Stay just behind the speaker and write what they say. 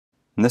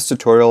In this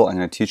tutorial, I'm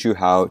going to teach you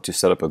how to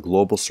set up a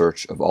global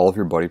search of all of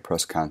your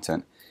BuddyPress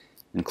content,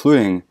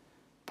 including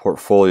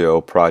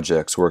portfolio,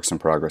 projects, works in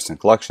progress, and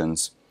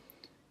collections,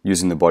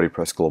 using the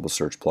BuddyPress Global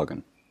Search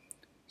plugin.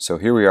 So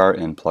here we are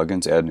in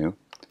Plugins, Add New,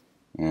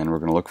 and we're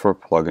going to look for a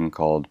plugin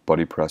called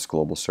BuddyPress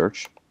Global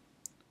Search,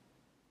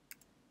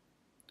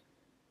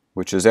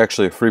 which is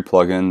actually a free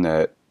plugin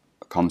that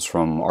comes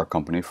from our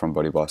company, from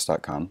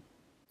BuddyBoss.com.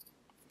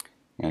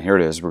 And here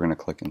it is. We're going to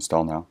click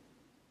Install Now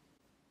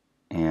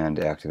and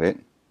activate.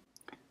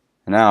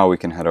 And now we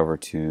can head over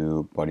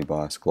to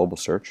BuddyBoss Global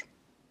Search.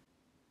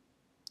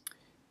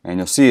 And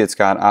you'll see it's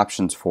got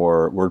options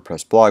for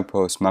WordPress blog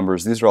posts,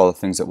 members. These are all the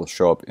things that will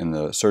show up in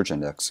the search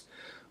index.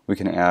 We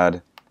can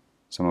add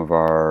some of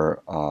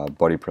our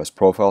BuddyPress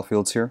profile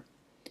fields here.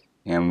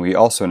 And we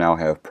also now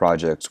have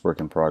projects,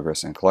 work in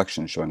progress, and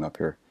collections showing up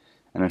here.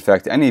 And in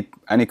fact,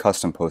 any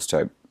custom post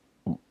type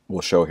will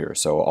show here.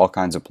 So all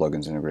kinds of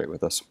plugins integrate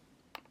with us.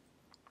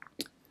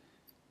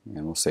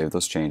 And we'll save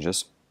those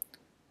changes.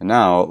 And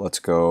now let's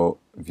go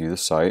view the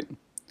site.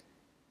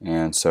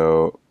 And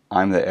so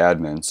I'm the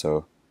admin,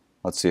 so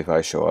let's see if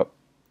I show up.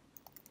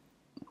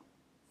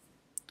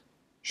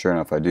 Sure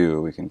enough, I do.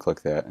 We can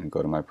click that and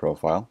go to my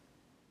profile.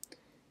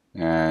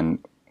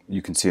 And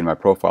you can see in my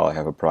profile I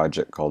have a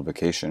project called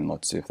Vacation.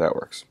 Let's see if that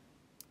works.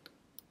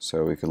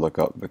 So we could look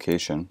up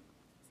Vacation.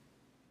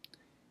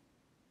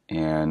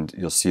 And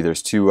you'll see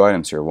there's two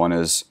items here. One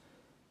is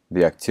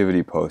the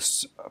activity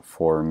posts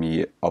for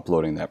me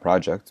uploading that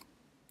project.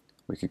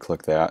 We could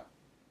click that,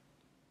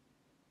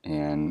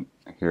 and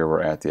here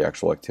we're at the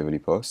actual activity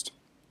post.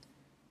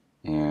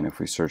 And if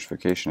we search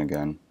Vacation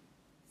again,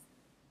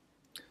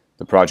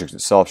 the project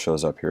itself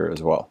shows up here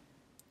as well,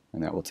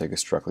 and that will take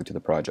us directly to the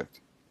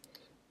project.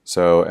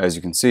 So as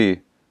you can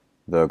see,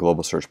 the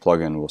Global Search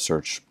plugin will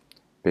search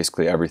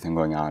basically everything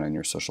going on in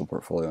your social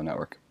portfolio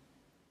network.